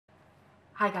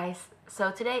Hi guys, so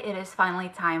today it is finally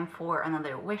time for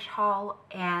another Wish haul,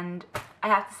 and I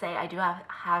have to say I do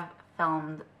have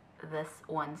filmed this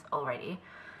once already,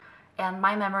 and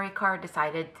my memory card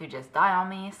decided to just die on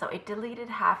me, so it deleted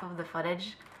half of the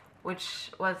footage, which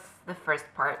was the first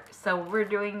part. So we're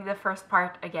doing the first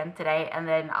part again today, and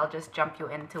then I'll just jump you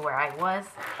into where I was.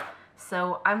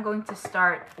 So I'm going to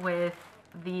start with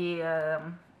the,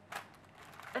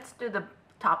 let's do the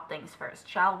top things first,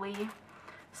 shall we?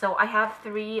 So I have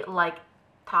three like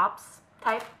tops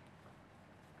type.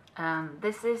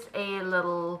 This is a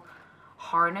little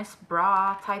harness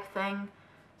bra type thing.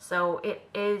 So it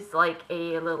is like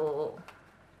a little,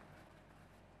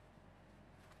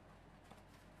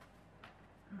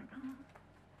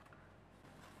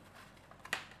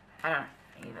 I don't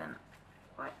even,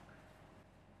 what?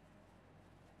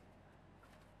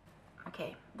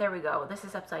 Okay, there we go. This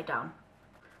is upside down.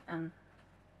 And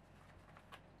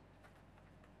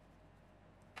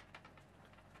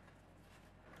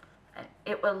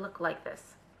it will look like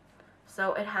this.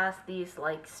 So it has these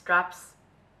like straps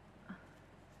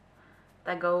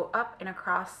that go up and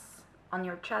across on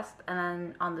your chest and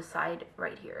then on the side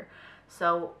right here.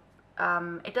 So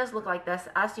it does look like this.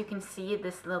 As you can see,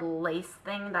 this little lace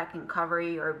thing that can cover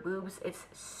your boobs, it's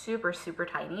super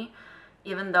tiny,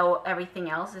 even though everything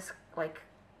else is like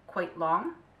quite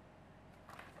long.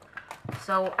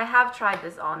 So I have tried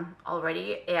this on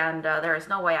already, and there is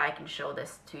no way I can show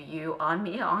this to you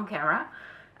on camera.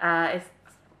 It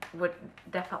would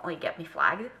definitely get me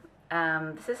flagged.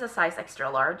 This is a size extra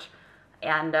large,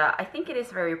 and I think it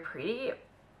is very pretty,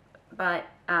 but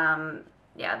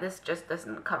yeah, this just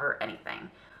doesn't cover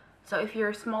anything. So if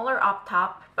you're smaller up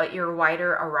top but you're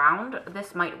wider around,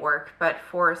 this might work, but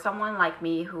for someone like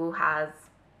me who has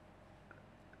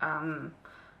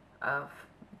a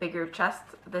bigger chest,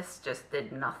 this just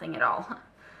did nothing at all.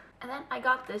 And then I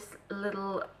got this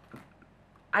little,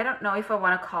 I don't know if I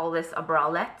want to call this a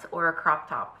bralette or a crop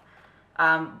top,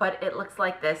 but it looks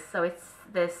like this. So it's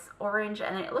this orange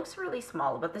and it looks really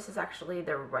small, but this is actually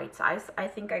the right size. I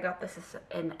think I got this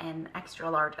in an extra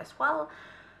large as well.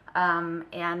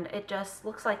 And it just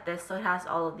looks like this. So it has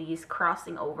all of these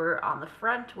crossing over on the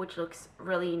front, which looks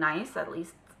really nice, at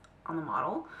least on the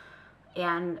model.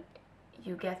 And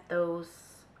you get those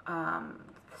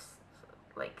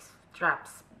like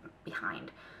straps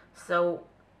behind. So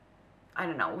I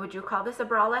don't know, would you call this a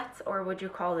bralette or would you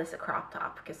call this a crop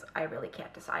top? Because I really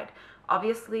can't decide.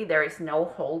 Obviously there is no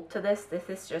hold to this. This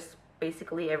is just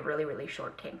basically a really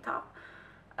short tank top.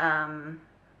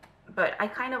 But I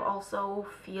kind of also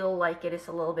feel like it is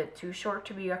a little bit too short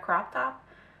to be a crop top,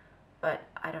 but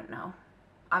I don't know.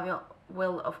 I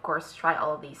will of course try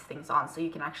all of these things on so you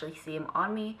can actually see them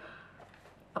on me,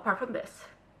 apart from this.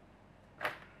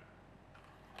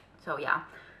 So yeah,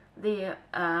 the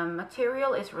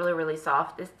material is really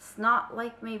soft. It's not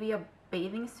like maybe a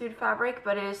bathing suit fabric,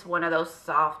 but it is one of those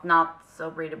soft, not so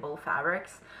breathable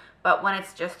fabrics. But when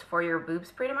it's just for your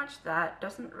boobs, pretty much, that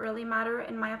doesn't really matter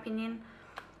in my opinion.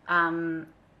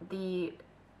 The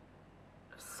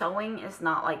sewing is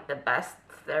not like the best.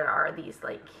 There are these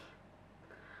like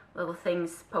little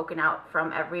things poking out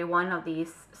from every one of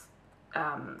these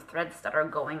threads that are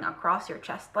going across your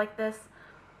chest like this.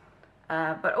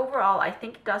 But overall, I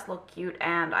think it does look cute,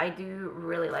 and I do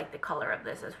really like the color of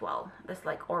this as well. This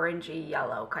like orangey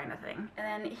yellow kind of thing.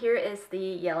 And then here is the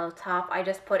yellow top. I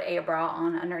just put a bra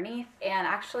on underneath, and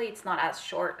actually it's not as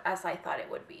short as I thought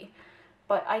it would be.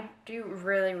 But I do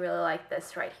really like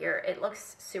this right here. It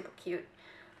looks super cute.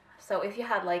 So if you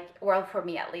had like, well, for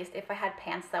me at least, if I had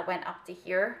pants that went up to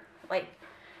here, like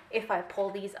if I pull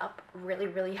these up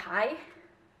really high,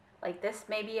 like this,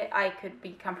 maybe I could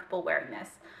be comfortable wearing this.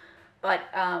 But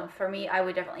for me, I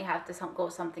would definitely have to go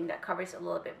something that covers a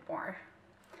little bit more.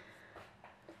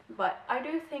 But I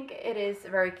do think it is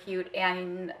very cute,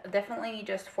 and definitely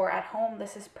just for at home,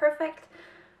 this is perfect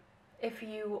if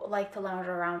you like to lounge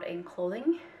around in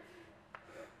clothing.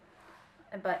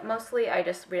 But mostly I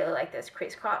just really like this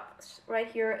crisscross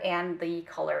right here, and the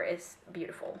color is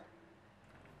beautiful.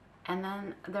 And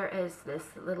then there is this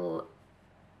little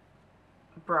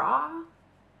bra.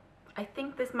 I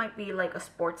think this might be like a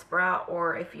sports bra,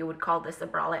 or if you would call this a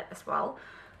bralette as well.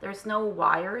 There's no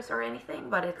wires or anything,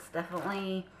 but it's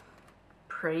definitely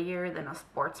prettier than a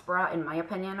sports bra in my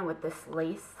opinion, with this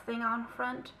lace thing on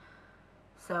front.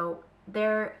 So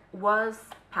there was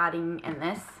padding in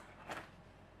this.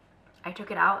 I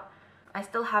took it out. I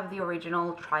still have the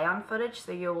original try-on footage,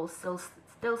 so you will still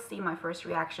see my first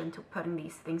reaction to putting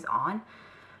these things on.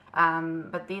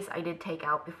 But these I did take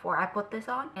out before I put this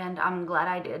on, and I'm glad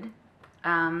I did.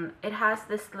 It has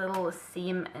this little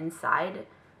seam inside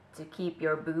to keep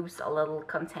your boobs a little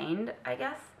contained, I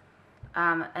guess.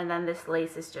 And then this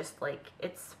lace is just like,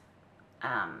 it's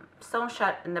sewn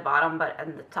shut in the bottom, but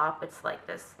in the top it's like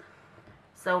this.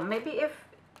 So maybe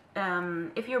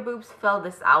if your boobs fill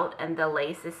this out and the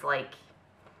lace is like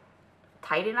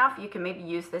tight enough, you can maybe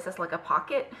use this as like a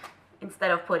pocket.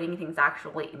 Instead of putting things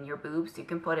actually in your boobs, you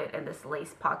can put it in this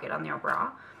lace pocket on your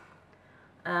bra.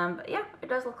 But yeah, it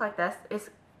does look like this. It's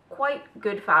quite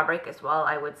good fabric as well,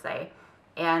 I would say.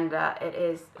 And it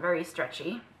is very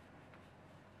stretchy.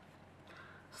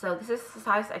 So this is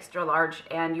size extra large,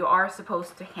 and you are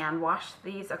supposed to hand wash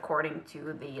these according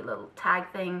to the little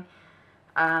tag thing.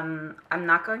 I'm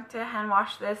not going to hand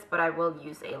wash this, but I will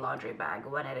use a laundry bag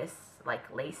when it is like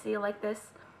lacy like this.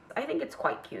 I think it's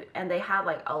quite cute, and they had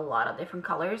like a lot of different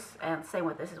colors, and same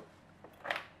with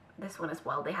this one as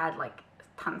well. They had like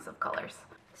tons of colors.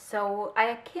 So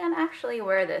I can actually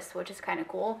wear this, which is kind of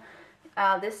cool.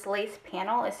 This lace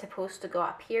panel is supposed to go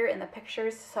up here in the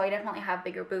pictures, so I definitely have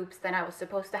bigger boobs than I was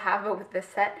supposed to have with this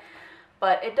set.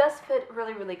 But it does fit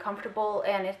really, really comfortable,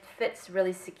 and it fits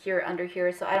really secure under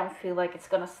here, so I don't feel like it's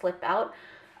gonna slip out.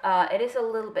 It is a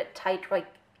little bit tight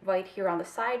right here on the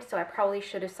side, so I probably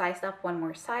should have sized up one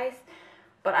more size,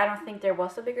 but I don't think there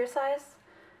was a bigger size.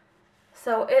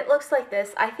 So it looks like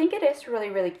this. I think it is really,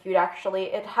 really cute actually.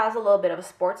 It has a little bit of a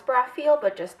sports bra feel,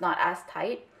 but just not as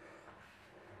tight.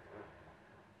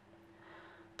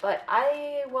 But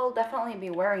I will definitely be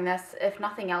wearing this, if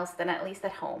nothing else, then at least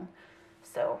at home.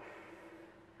 So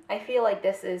I feel like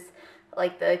this is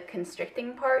like the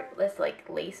constricting part, this like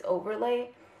lace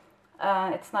overlay.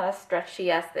 It's not as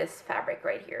stretchy as this fabric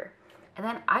right here. And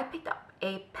then I picked up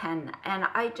a pen, and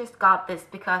I just got this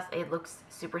because it looks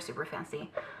super, super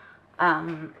fancy.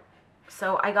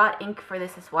 So I got ink for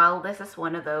this as well. This is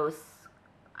one of those,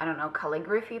 I don't know,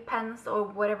 calligraphy pens or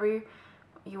whatever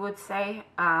you would say.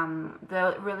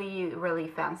 The really, really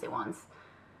fancy ones.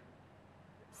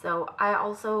 So I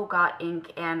also got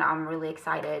ink, and I'm really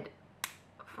excited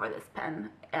for this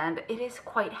pen. And it is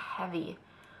quite heavy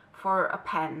for a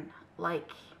pen.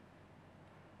 Like,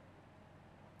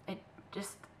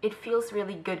 it feels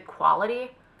really good quality,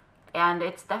 and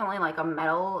it's definitely like a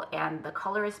metal, and the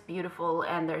color is beautiful,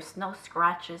 and there's no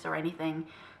scratches or anything.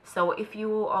 So if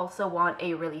you also want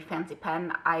a really fancy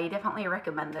pen, I definitely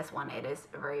recommend this one. It is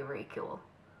very, very cool.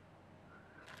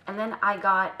 And then I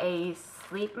got a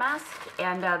sleep mask,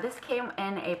 and this came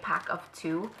in a pack of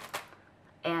 2,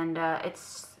 and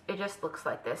it just looks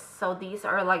like this. So these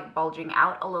are like bulging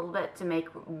out a little bit to make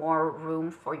more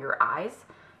room for your eyes,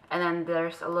 and then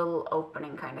there's a little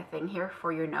opening kind of thing here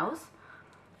for your nose,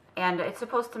 and it's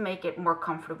supposed to make it more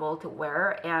comfortable to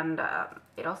wear. And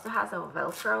it also has a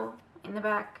Velcro in the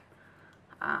back.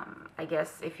 I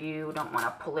guess if you don't want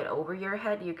to pull it over your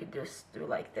head, you could just do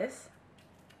like this.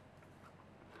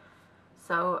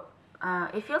 So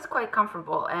it feels quite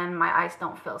comfortable, and my eyes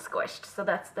don't feel squished, so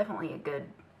that's definitely a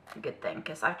good thing,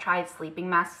 because I've tried sleeping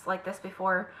masks like this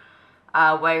before,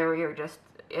 where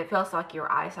it feels like your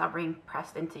eyes are being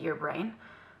pressed into your brain,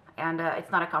 and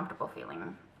it's not a comfortable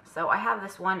feeling. So I have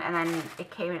this one, and then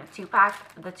it came in a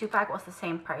 2-pack. The 2-pack was the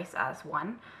same price as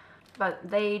one, but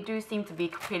they do seem to be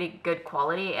pretty good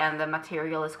quality, and the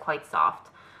material is quite soft.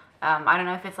 I don't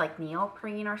know if it's like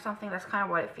neoprene or something. That's kind of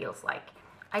what it feels like.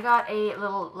 I got a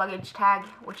little luggage tag,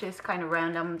 which is kind of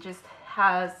random. Just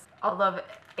has all of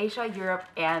Asia, Europe,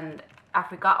 and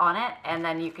Africa on it, and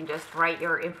then you can just write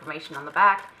your information on the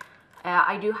back.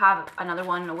 I do have another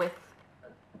one with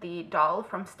the doll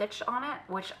from Stitch on it,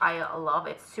 which I love.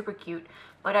 It's super cute,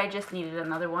 but I just needed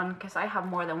another one because I have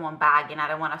more than one bag, and I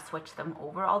don't want to switch them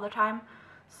over all the time.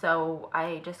 So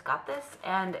I just got this,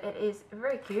 and it is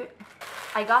very cute.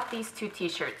 I got these 2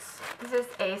 t-shirts. This is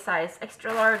a size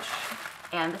extra large,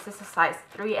 and this is a size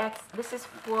 3X.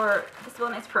 This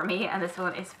one is for me, and this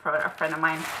one is for a friend of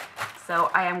mine.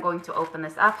 So I am going to open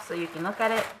this up so you can look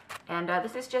at it. And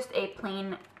this is just a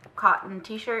plain cotton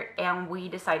t-shirt, and we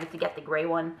decided to get the gray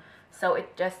one. So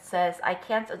it just says, "I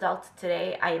can't adult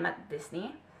today, I am at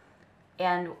Disney."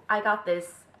 And I got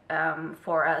this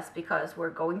for us because we're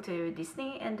going to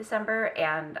Disney in December,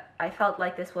 and I felt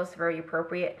like this was very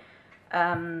appropriate.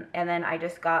 And then I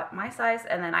just got my size,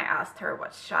 and then I asked her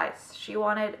what size she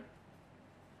wanted.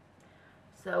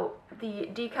 So the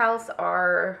decals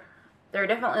they're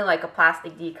definitely like a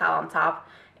plastic decal on top,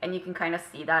 and you can kind of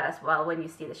see that as well when you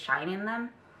see the shine in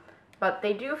them. But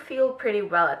they do feel pretty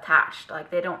well attached.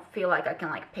 Like, they don't feel like I can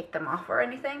like pick them off or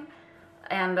anything.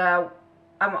 And I'm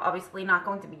obviously not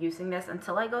going to be using this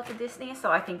until I go to Disney,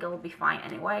 so I think it'll be fine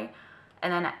anyway.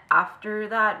 And then after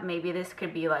that, maybe this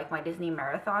could be like my Disney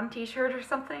Marathon t-shirt or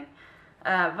something.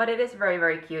 But it is very,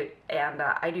 very cute, and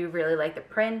I do really like the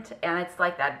print, and it's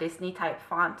like that Disney type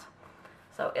font,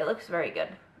 so it looks very good.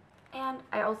 And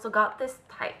I also got this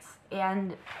tights,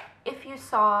 and if you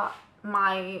saw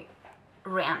my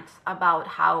rant about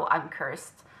how I'm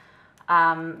cursed,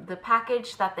 the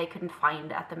package that they couldn't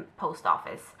find at the post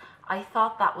office, I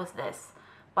thought that was this,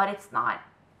 but it's not.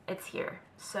 It's here.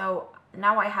 So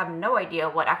now I have no idea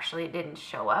what actually didn't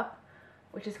show up,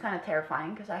 which is kind of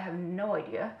terrifying because I have no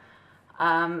idea.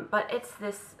 But it's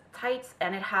this tights,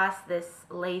 and it has this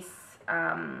lace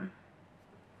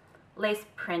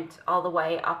print all the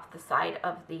way up the side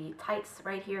of the tights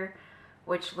right here,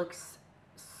 which looks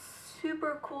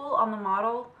super cool on the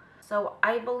model. So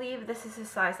I believe this is a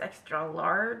size extra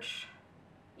large.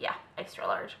 Yeah, extra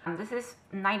large. This is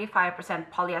 95%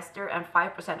 polyester and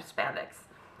 5% spandex.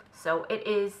 So it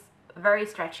is very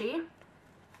stretchy.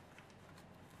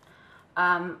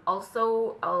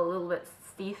 Also a little bit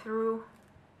see-through.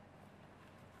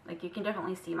 Like, you can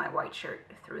definitely see my white shirt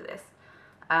through this.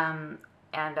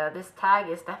 This tag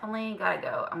is definitely gotta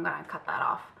go. I'm gonna cut that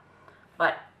off.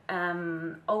 But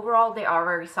overall, they are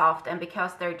very soft, and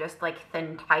because they're just like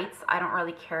thin tights, I don't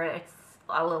really care. It's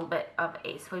a little bit of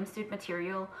a swimsuit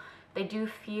material. They do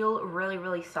feel really,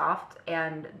 really soft,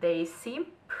 and they seem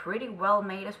pretty well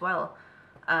made as well.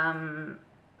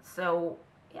 So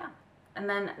yeah. And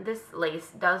then this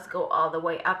lace does go all the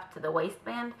way up to the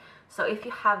waistband. So if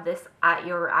you have this at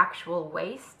your actual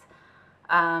waist,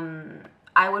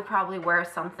 I would probably wear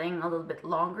something a little bit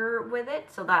longer with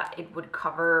it so that it would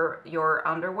cover your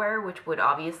underwear, which would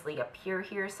obviously appear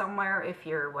here somewhere if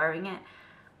you're wearing it.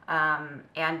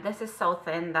 And this is so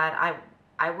thin that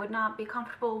I would not be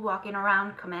comfortable walking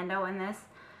around commando in this.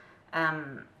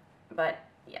 But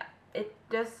yeah, it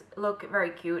does look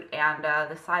very cute, and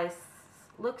the size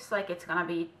looks like it's gonna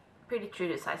be pretty true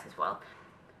to size as well.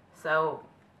 So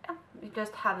yeah, you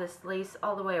just have this lace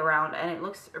all the way around, and it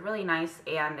looks really nice,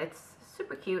 and it's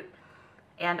super cute.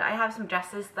 And I have some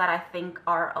dresses that I think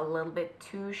are a little bit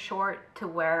too short to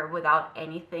wear without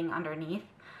anything underneath.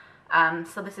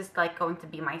 So this is like going to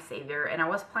be my savior, and I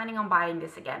was planning on buying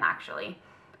this again actually,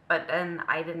 but then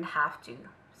I didn't have to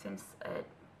since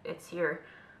it's here.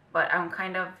 But I'm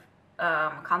kind of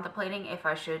contemplating if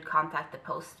I should contact the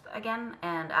post again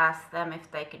and ask them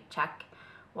if they could check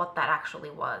what that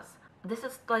actually was. This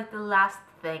is like the last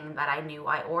thing that I knew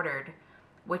I ordered,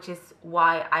 which is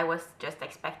why I was just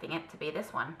expecting it to be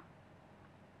this one.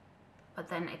 But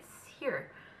then it's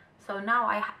here. So now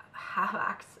I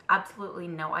have absolutely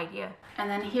no idea.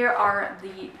 And then here are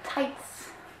the tights.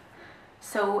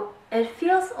 So it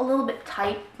feels a little bit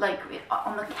tight, like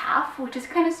on the calf, which is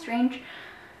kind of strange.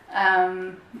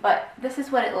 But this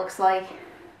is what it looks like.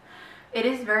 It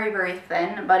is very, very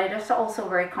thin, but it is also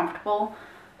very comfortable.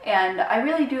 And I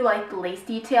really do like the lace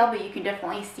detail, but you can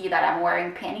definitely see that I'm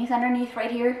wearing panties underneath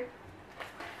right here.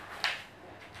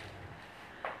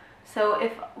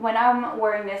 So when I'm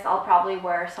wearing this, I'll probably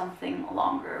wear something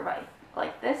longer, right?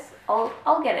 Like this.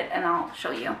 I'll get it and I'll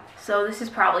show you. So this is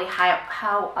probably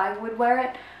how I would wear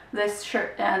it. This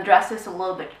shirt dress is a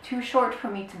little bit too short for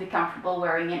me to be comfortable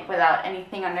wearing it without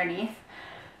anything underneath.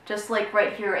 Just like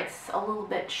right here, it's a little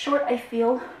bit short, I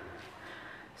feel.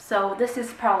 So this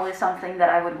is probably something that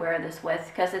I would wear this with,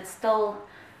 because it's still,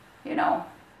 you know,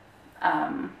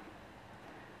 I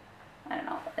don't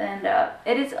know. And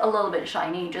it is a little bit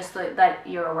shiny, just so that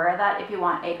you're aware of that. If you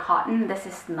want a cotton, this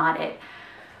is not it.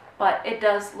 But it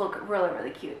does look really, really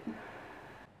cute.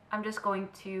 I'm just going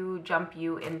to jump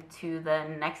you into the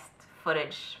next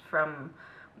footage from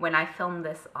when I filmed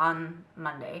this on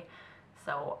Monday.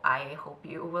 So I hope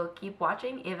you will keep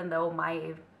watching, even though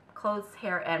my clothes,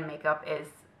 hair, and makeup is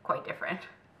quite different.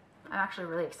 I'm actually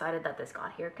really excited that this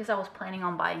got here because I was planning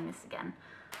on buying this again.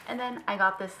 And then I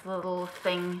got this little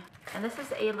thing, and this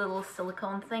is a little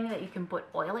silicone thing that you can put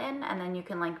oil in, and then you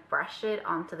can like brush it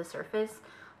onto the surface.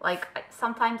 Like,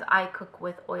 sometimes I cook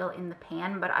with oil in the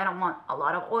pan, but I don't want a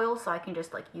lot of oil, so I can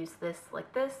just like use this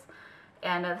like this.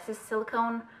 And this is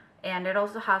silicone, and it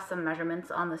also has some measurements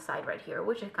on the side right here,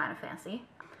 which is kind of fancy.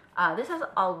 This is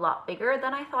a lot bigger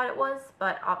than I thought it was,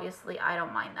 but obviously I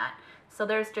don't mind that. So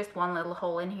there's just one little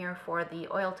hole in here for the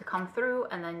oil to come through,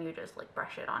 and then you just like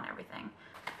brush it on everything.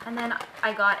 And then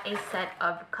I got a set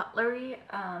of cutlery,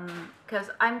 because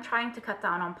I'm trying to cut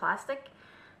down on plastic.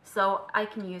 So I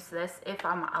can use this if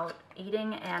I'm out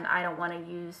eating and I don't want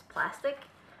to use plastic.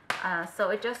 So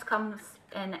it just comes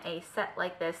in a set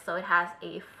like this. So it has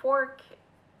a fork,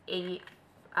 a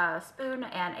spoon,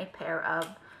 and a pair of,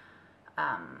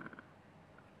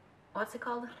 what's it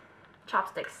called?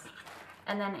 Chopsticks.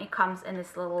 And then it comes in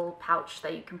this little pouch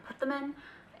that you can put them in.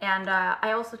 And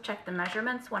I also checked the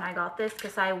measurements when I got this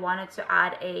because I wanted to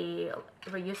add a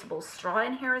reusable straw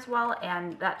in here as well,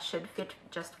 and that should fit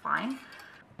just fine.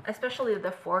 Especially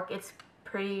the fork, it's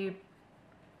pretty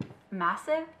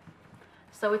massive,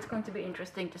 so it's going to be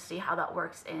interesting to see how that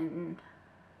works in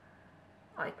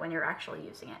like when you're actually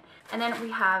using it. And then we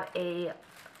have a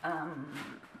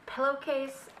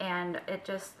pillowcase, and it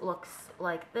just looks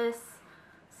like this.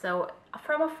 So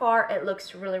from afar it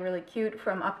looks really cute.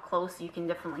 From up close you can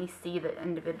definitely see the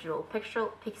individual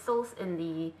pixels in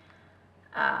the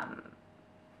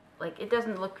like it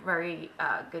doesn't look very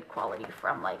good quality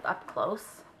from like up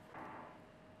close.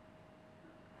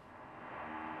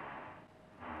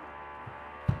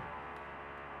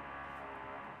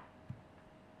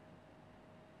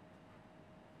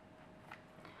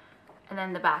 And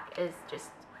then the back is just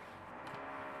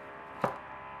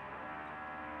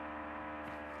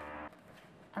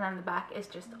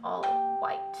all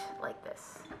white like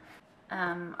this.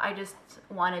 I just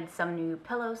wanted some new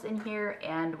pillows in here,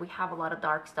 and we have a lot of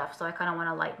dark stuff, so I kind of want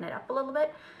to lighten it up a little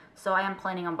bit. So I am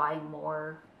planning on buying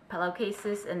more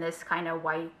pillowcases in this kind of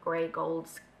white, gray, gold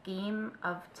scheme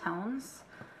of tones,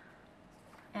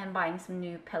 and buying some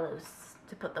new pillows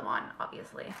to put them on,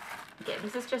 obviously. Okay,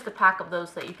 this is just a pack of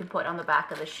those that you can put on the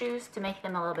back of the shoes to make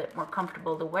them a little bit more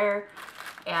comfortable to wear.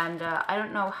 And I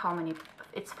don't know how many,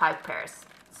 it's 5 pairs.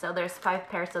 So there's 5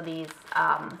 pairs of these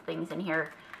things in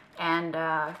here. And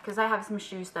because I have some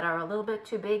shoes that are a little bit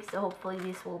too big, so hopefully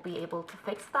these will be able to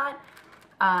fix that.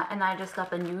 And I just got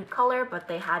the nude color, but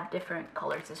they had different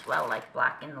colors as well, like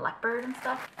black and leopard and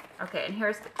stuff. Okay, and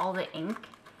here's all the ink.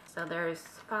 So there's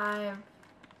 5,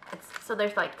 so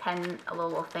there's like 10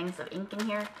 little things of ink in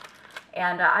here.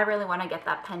 And I really want to get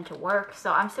that pen to work,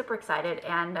 so I'm super excited.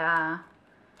 And I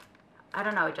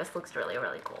don't know, it just looks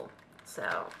really cool.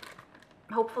 So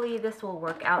hopefully this will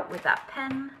work out with that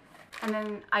pen. And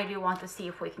then I do want to see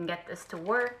if we can get this to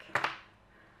work.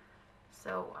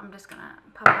 So I'm just gonna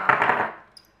pop out that.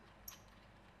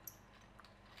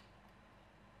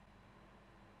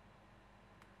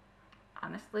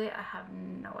 Honestly, I have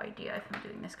no idea if I'm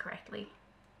doing this correctly.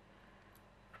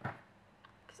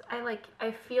 Because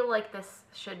I feel like this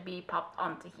should be popped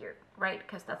onto here, right?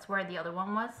 Because that's where the other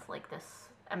one was, like this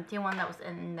empty one that was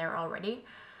in there already.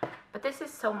 But this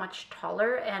is so much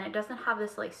taller, and it doesn't have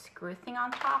this like screw thing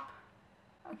on top.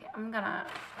 Okay, I'm gonna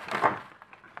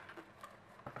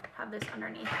have this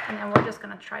underneath, and then we're just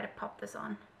gonna try to pop this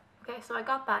on. Okay, so I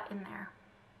got that in there.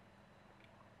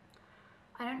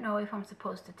 I don't know if I'm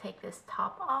supposed to take this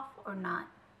top off or not.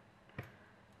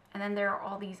 And then there are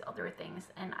all these other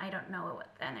things, and I don't know what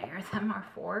any of them are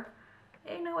for.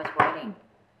 Hey, no, it's writing.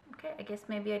 Okay, I guess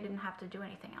maybe I didn't have to do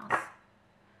anything else.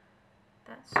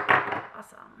 That's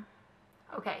awesome.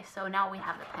 Okay, so now we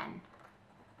have the pen.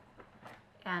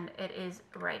 And it is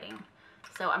writing.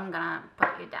 So I'm gonna put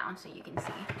you down so you can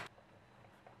see.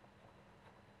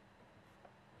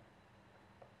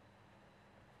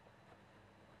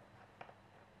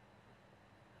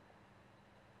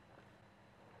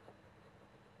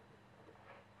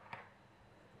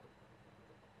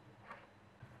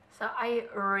 So I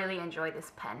really enjoy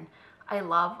this pen. I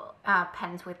love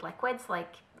pens with liquids,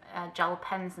 like gel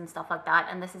pens and stuff like that,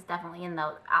 and this is definitely in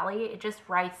the alley. It just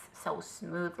writes so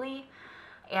smoothly,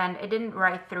 and it didn't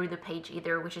write through the page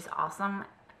either, which is awesome.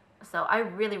 So I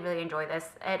really enjoy this.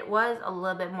 It was a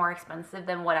little bit more expensive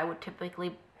than what I would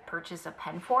typically purchase a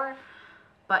pen for,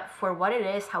 but for what it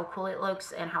is, how cool it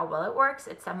looks, and how well it works,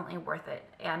 it's definitely worth it.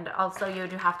 And also you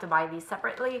do have to buy these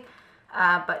separately,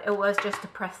 but it was just to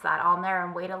press that on there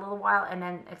and wait a little while, and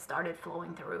then it started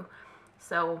flowing through.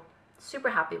 So super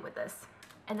happy with this.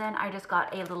 And then I just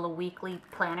got a little weekly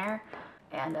planner,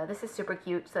 and this is super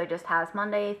cute. So it just has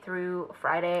Monday through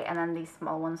Friday, and then these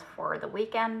small ones for the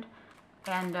weekend.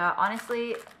 And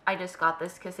honestly, I just got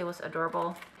this because it was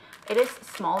adorable. It is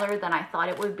smaller than I thought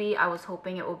it would be. I was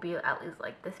hoping it would be at least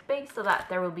like this big, so that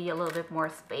there will be a little bit more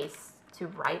space to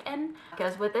write in.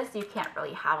 Because with this, you can't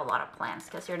really have a lot of plans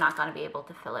because you're not going to be able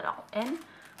to fill it all in.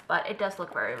 But it does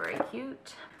look very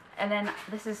cute. And then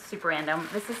this is super random.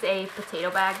 This is a potato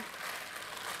bag.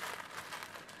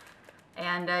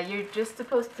 And you're just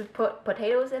supposed to put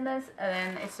potatoes in this, and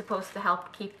then it's supposed to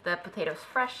help keep the potatoes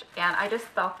fresh. And I just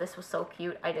thought this was so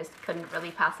cute, I just couldn't really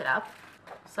pass it up.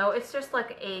 So it's just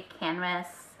like a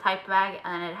canvas type bag,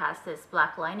 and it has this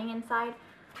black lining inside.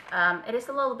 It is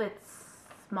a little bit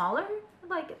smaller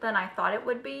than I thought it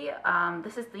would be.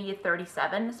 This is the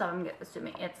 37, so I'm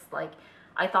assuming it's like,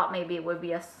 I thought maybe it would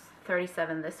be a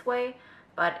 37 this way,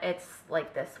 but it's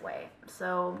like this way.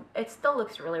 So it still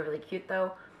looks really cute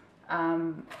though.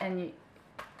 And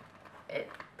it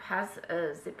has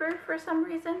a zipper for some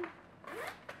reason.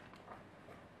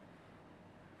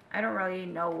 I don't really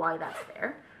know why that's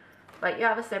there. But you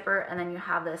have a zipper, and then you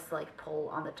have this like pull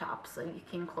on the top, so you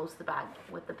can close the bag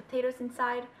with the potatoes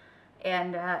inside.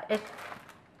 And it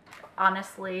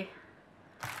honestly,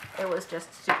 it was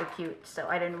just super cute, so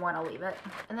I didn't want to leave it.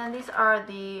 And then these are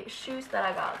the shoes that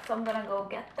I got, so I'm gonna go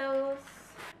get those.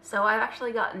 So I've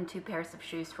actually gotten 2 pairs of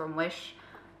shoes from Wish.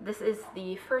 This is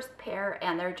the first pair,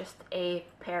 and they're just a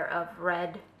pair of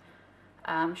red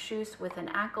shoes with an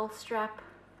ankle strap.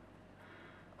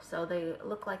 So they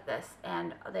look like this,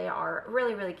 and they are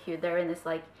really, really cute. They're in this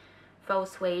like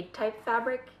faux suede type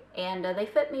fabric, and they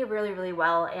fit me really, really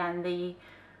well, and the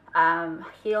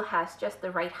heel has just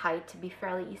the right height to be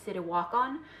fairly easy to walk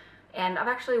on. And I've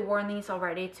actually worn these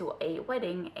already to a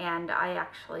wedding, and I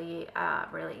actually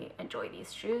really enjoy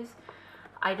these shoes.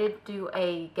 I did do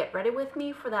a get ready with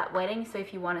me for that wedding, so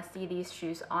if you want to see these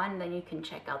shoes on, then you can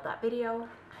check out that video.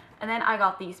 And then I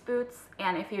got these boots,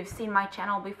 and if you've seen my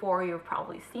channel before, you've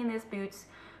probably seen these boots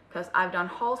because I've done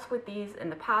hauls with these in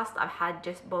the past. I've had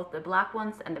just both the black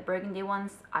ones and the burgundy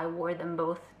ones. I wore them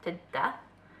both to death,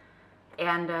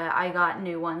 and I got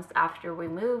new ones after we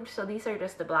moved. So these are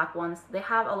just the black ones. They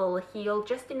have a little heel,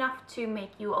 just enough to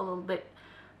make you a little bit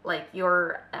like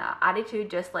your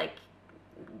attitude just like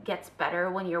gets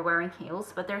better when you're wearing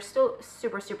heels, but they're still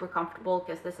super, super comfortable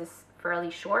because this is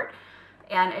fairly short,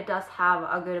 and it does have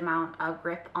a good amount of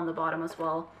grip on the bottom as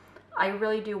well. I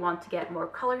really do want to get more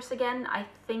colors again. I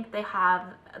think they have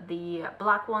the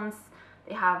black ones,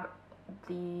 they have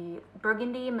the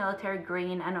burgundy, military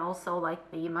green, and also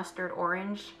like the mustard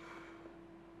orange.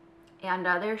 And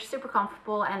they're super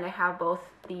comfortable, and they have both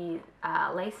the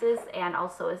laces and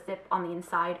also a zip on the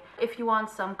inside. If you want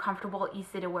some comfortable,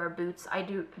 easy to wear boots, I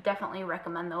do definitely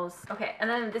recommend those. Okay, and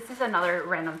then this is another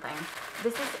random thing.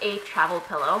 This is a travel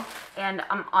pillow, and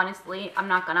honestly, I'm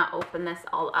not gonna open this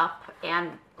all up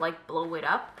and like blow it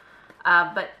up.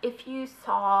 But if you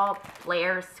saw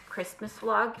Blair's Christmas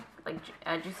vlog, like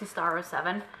Juicy Star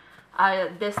 07,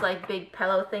 this like big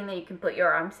pillow thing that you can put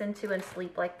your arms into and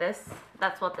sleep like this,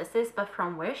 that's what this is, but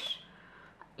from Wish.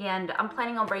 And I'm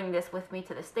planning on bringing this with me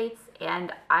to the States,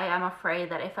 and I am afraid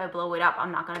that if I blow it up,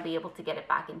 I'm not going to be able to get it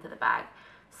back into the bag.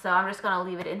 So I'm just going to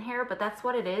leave it in here, but that's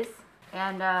what it is.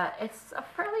 And it's a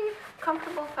fairly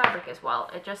comfortable fabric as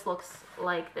well. It just looks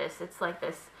like this. It's like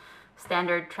this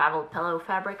standard travel pillow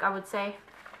fabric, I would say.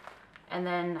 And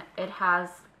then it has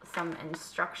some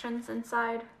instructions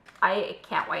inside. I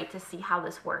can't wait to see how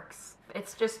this works.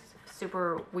 It's just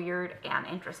super weird and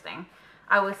interesting.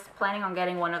 I was planning on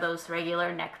getting one of those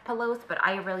regular neck pillows, but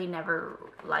I really never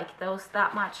liked those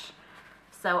that much.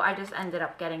 So I just ended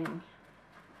up getting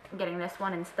this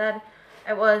one instead.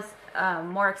 It was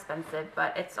more expensive,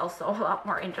 but it's also a lot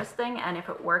more interesting, and if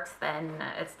it works, then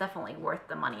it's definitely worth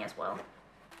the money as well.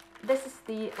 This is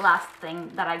the last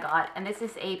thing that I got, and this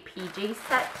is a PJ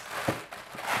set.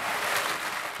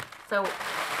 So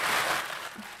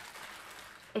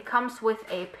it comes with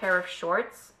a pair of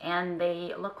shorts, and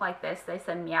they look like this. They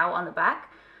say MEOW on the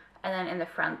back, and then in the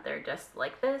front they're just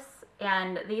like this.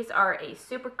 And these are a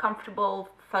super comfortable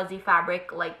fuzzy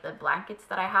fabric like the blankets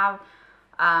that I have.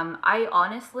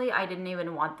 I didn't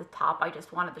even want the top, I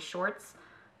just wanted the shorts,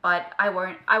 but I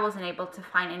wasn't able to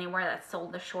find anywhere that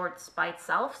sold the shorts by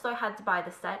itself, so I had to buy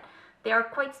the set. They are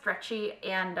quite stretchy,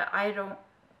 and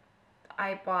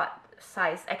I bought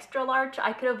size extra large.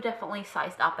 I could have definitely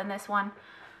sized up in this one,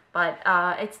 but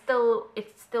it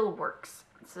still works.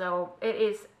 So it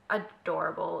is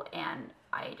adorable, and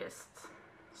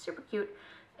super cute,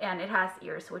 and it has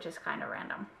ears, which is kind of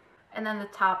random. And then the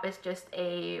top is just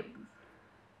a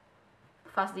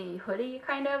fuzzy hoodie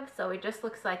kind of, so it just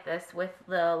looks like this with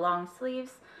the long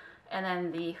sleeves and then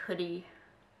the hoodie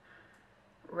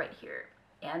right here,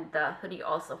 and the hoodie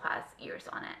also has ears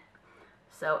on it.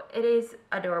 So it is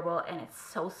adorable, and it's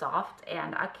so soft,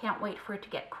 and I can't wait for it to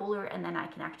get cooler and then I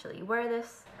can actually wear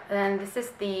this. And this is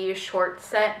the short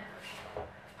set.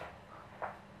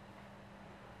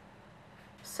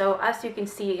 So as you can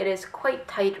see, it is quite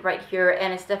tight right here,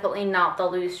 and it's definitely not the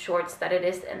loose shorts that it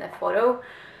is in the photo,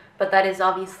 but that is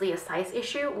obviously a size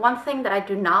issue. One thing that I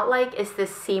do not like is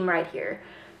this seam right here.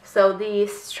 So the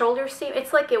shoulder seam,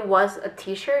 it's like it was a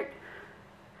t-shirt,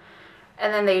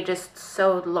 and then they just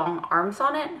sewed long arms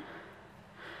on it.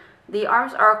 The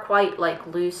arms are quite like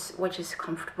loose, which is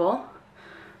comfortable,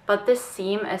 but this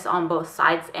seam is on both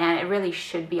sides, and it really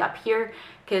should be up here,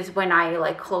 because when I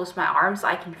like close my arms,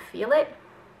 I can feel it.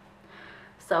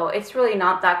 So it's really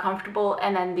not that comfortable.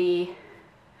 And then the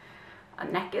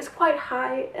neck is quite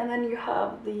high, and then you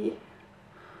have the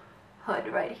hood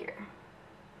right here.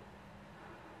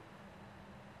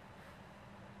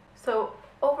 So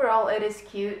overall, it is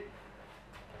cute.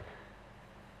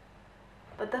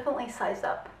 but definitely size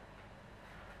up.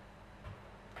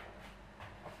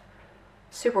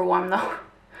 Super warm though.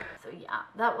 So yeah,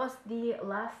 that was the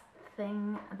last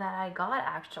thing that I got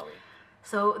actually.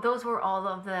 So those were all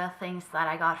of the things that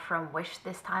I got from Wish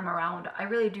this time around. I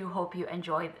really do hope you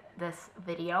enjoyed this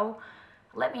video.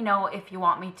 Let me know if you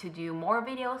want me to do more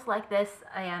videos like this,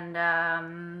 and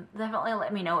definitely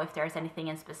let me know if there's anything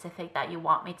in specific that you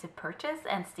want me to purchase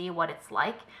and see what it's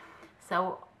like.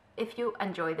 So if you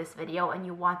enjoy this video and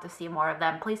you want to see more of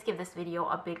them, please give this video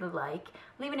a big like,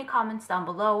 leave any comments down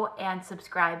below, and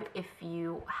subscribe if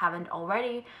you haven't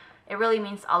already. It really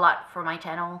means a lot for my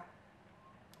channel.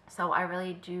 So I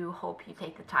really do hope you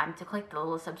take the time to click the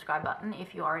little subscribe button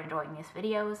if you are enjoying these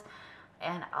videos.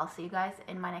 And I'll see you guys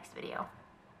in my next video.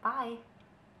 Bye!